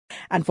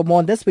And for more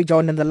on this, we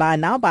joined on the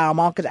line now by our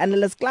market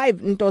analyst, Clive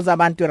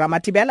Ntozabantu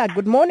Ramatibela.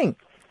 Good morning.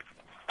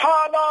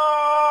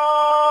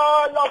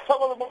 Hello! Last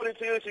time of the morning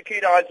to you,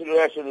 Sakina, and to the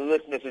rest of the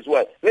listeners as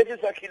well. Listen,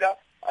 Sakina,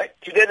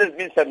 today there's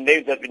been some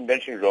names that have been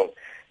mentioned wrong.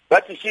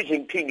 That's Xi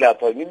Jinping.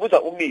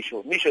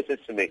 Misho says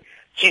to me,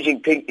 Xi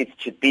Jinping is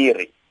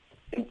Chibiri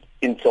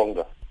in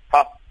Tonga.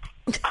 Huh?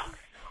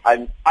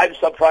 I'm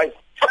surprised.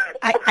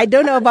 I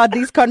don't know about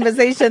these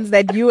conversations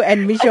that you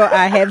and Misho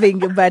are having,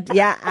 but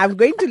yeah, I'm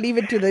going to leave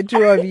it to the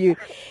two of you.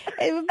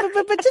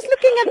 But just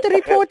looking at the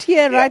report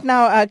here right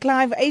now,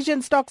 Clive,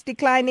 Asian stocks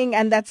declining,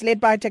 and that's led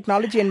by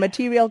technology and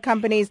material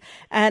companies.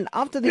 And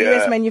after the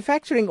U.S.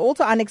 manufacturing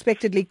also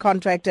unexpectedly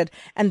contracted,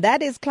 and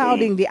that is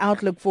clouding the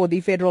outlook for the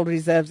Federal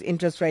Reserve's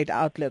interest rate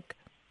outlook.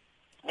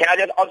 Can I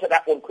just answer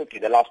that one quickly,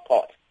 the last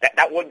part?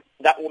 That won't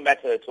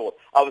matter at all.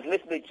 I was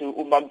listening to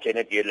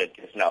Janet Yellen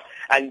just now,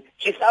 and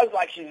she sounds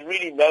like she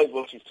really knows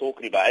what she's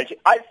talking about. And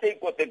I think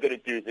what they're going to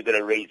do is they're going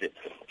to raise it.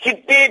 She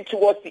did,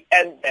 towards the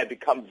end there,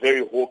 become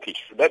very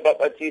hawkish. Remember,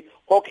 but she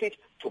hawkish,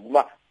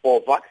 tugma,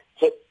 over.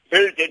 So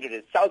very dangerous.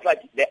 It sounds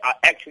like they are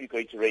actually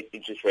going to raise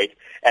interest rates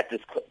at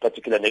this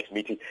particular next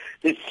meeting.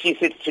 She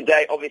sits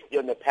today, obviously,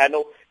 on the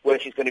panel where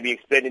she's going to be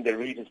explaining the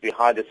reasons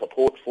behind the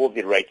support for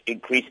the rate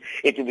increase.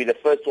 It will be the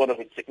first one of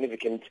its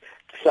significant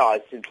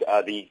size since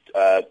the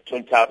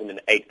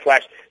 2008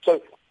 crash.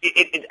 So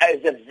it is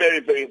a very,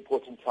 very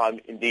important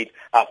time indeed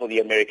for the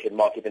American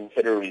market and the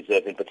Federal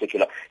Reserve in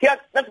particular. Yeah,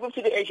 let's move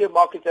to the Asian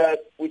market,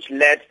 which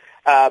led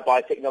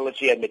by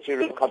technology and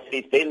material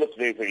companies. They looked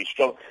very, very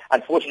strong.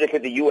 Unfortunately,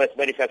 the U.S.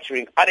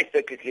 manufacturing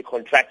unexpectedly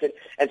contracted,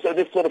 and so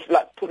this sort of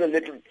like put a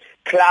little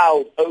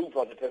cloud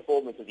over the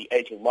performance of the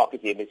Asian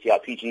market. The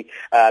MSCI PG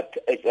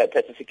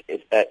Pacific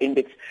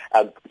Index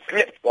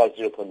slipped by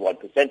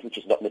 0.1%, which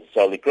is not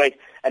necessarily great.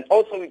 And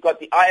also we've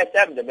got the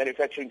ISM, the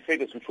manufacturing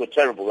figures, which were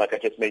terrible, like I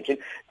just mentioned.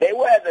 They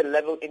were at the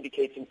level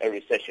indicating a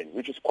recession,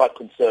 which is quite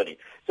concerning.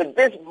 So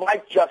this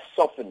might just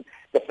soften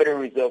the Federal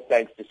Reserve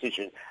Bank's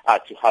decision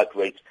to hike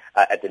rates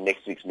at the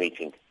next week's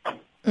meeting.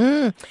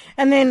 And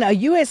then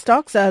U.S.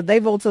 stocks,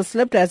 they've also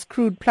slipped as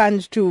crude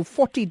plunged to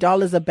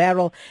 $40 a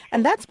barrel,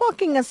 and that's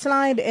sparking a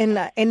slide in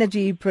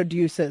energy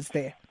producers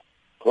there.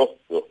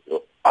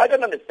 I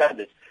don't understand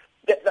this.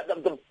 The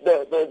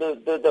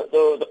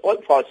oil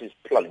prices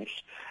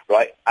plunged,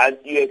 right? And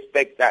you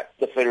expect that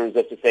the Federal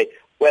Reserve to say,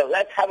 well,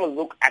 let's have a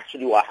look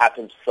actually what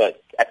happens first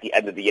at the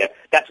end of the year.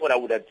 That's what I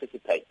would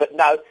anticipate. But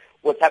now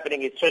what's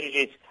happening is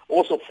treasuries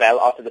also fell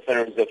after the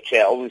Federal Reserve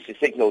Chair obviously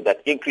signaled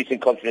that increasing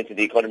confidence in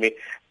the economy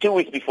 2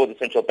 weeks before the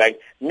central bank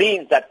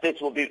means that this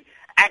will be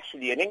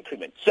actually an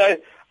increment. So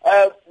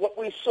what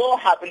we saw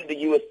happen in the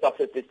U.S. stocks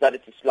as they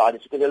started to slide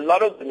is because a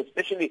lot of them,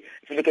 especially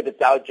if you look at the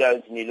Dow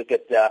Jones and you look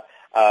at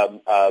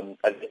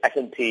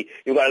S&P,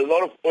 you've got a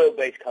lot of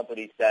oil-based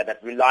companies there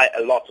that rely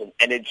a lot on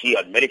energy,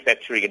 on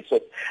manufacturing, and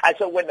so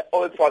when the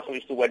oil price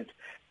obviously went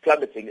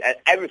plummeting and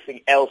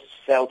everything else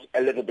felt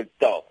a little bit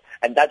dull.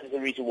 And that is the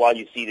reason why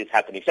you see this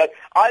happening. So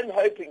I'm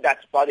hoping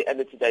that by the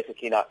end of today,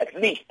 Sakina, at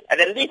least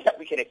that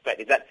we can expect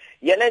is that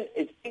Yellen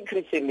is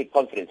increasingly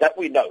confident, that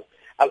we know,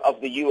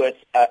 of the U.S.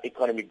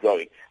 economy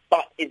growing.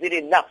 But is it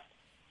enough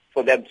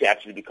for them to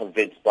actually be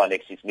convinced by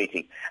next week's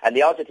meeting? And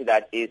the answer to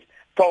that is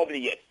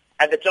probably yes.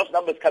 And the jobs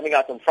numbers coming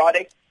out on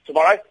Friday,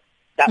 tomorrow,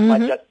 that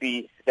might just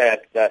be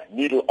the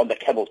needle on the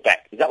camel's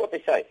back. Is that what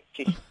they say?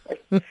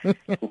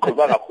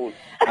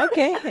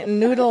 Okay,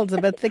 noodle's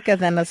a bit thicker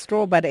than a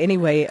straw, but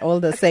anyway, all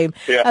the same.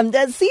 Yeah.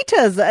 The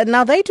SETAs,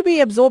 now they to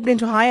be absorbed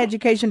into higher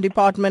education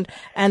department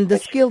and the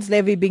skills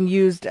levy being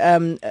used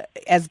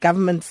as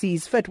government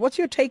sees fit. What's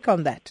your take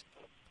on that?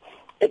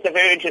 It's a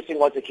very interesting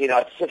one,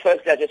 Sakina. So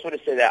firstly, I just want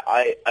to say that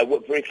I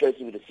work very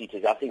closely with the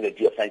SETAs. I think they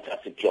do a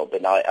fantastic job,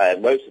 and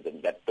most of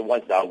them, the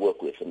ones that I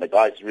work with, and the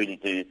guys really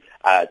do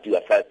a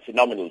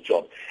phenomenal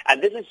job.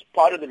 And this is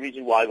part of the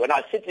reason why when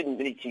I sit in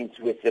meetings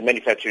with the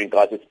manufacturing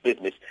guys, it's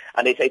business,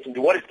 and they say to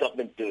me, what is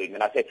government doing?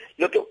 And I say,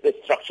 look at the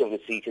structure of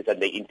the SETAs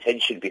and the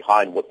intention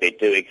behind what they're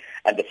doing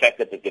and the fact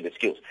that they get the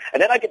skills.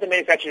 And then I get the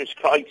manufacturers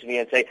crying to me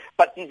and say,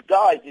 but these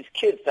guys, these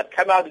kids that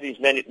come out of these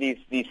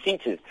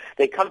SETAs,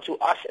 they come to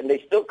us and they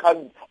still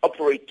come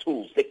operate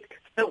tools. They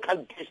still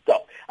can't do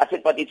stuff. I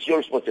said, but it's your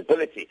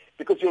responsibility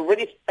because you're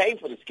already paying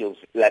for the skills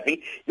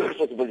levy. Your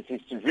responsibility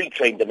is to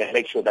retrain them and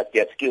make sure that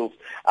their skills,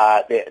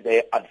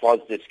 they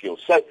advance their skills.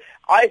 So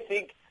I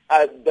think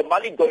the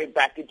money going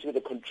back into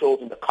the controls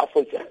and the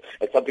coffers,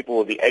 and some people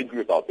will be angry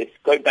about this,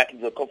 going back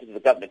into the coffers of the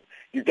government,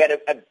 you get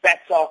a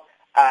better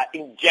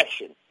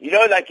injection. You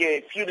know, like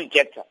a fuel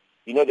injector.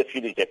 You know the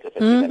fuel injector.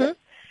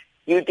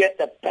 You get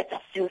the better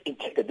fuel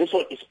injector. This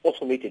one is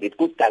automated. It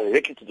goes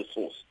directly to the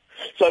source.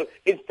 So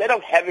instead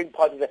of having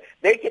part of that,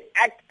 they can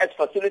act as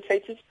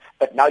facilitators,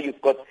 but now you've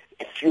got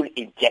a fuel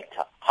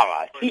injector,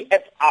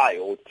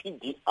 TFI or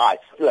TDI,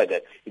 something like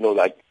that. You know,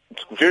 like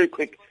it's very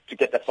quick to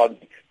get the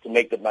funding to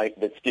make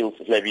the skills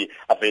levy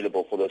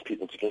available for those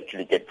people to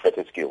actually get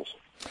better skills.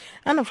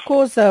 And of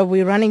course,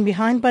 we're running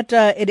behind, but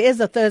it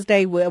is a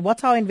Thursday.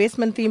 What's our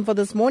investment theme for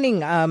this morning?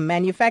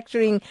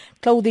 Manufacturing,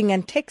 clothing,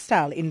 and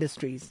textile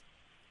industries.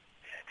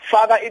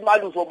 Faka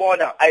imali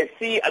uzobona. I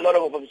see a lot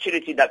of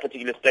opportunity in that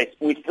particular space.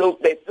 They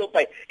still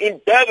pay.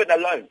 In Durban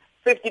alone,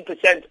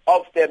 50%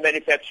 of their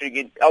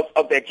manufacturing,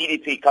 of their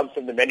GDP comes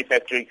from the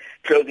manufacturing,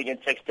 clothing and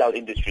textile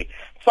industry.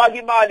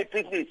 Faka imali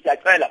business,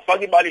 Faka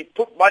imali,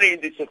 put money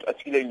in this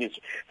particular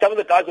industry. Some of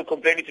the guys were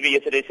complaining to me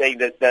yesterday saying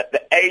that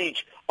the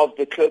age of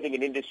the clothing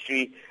and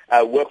industry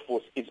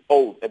workforce is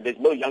old and there's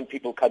no young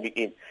people coming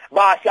in.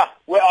 Masha,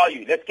 where are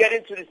you? Let's get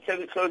into this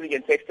clothing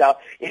and textile.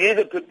 It is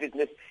a good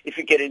business if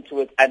you get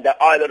into it, and there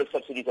are a lot of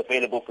subsidies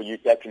available for you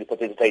to actually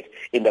participate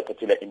in that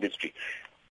particular industry.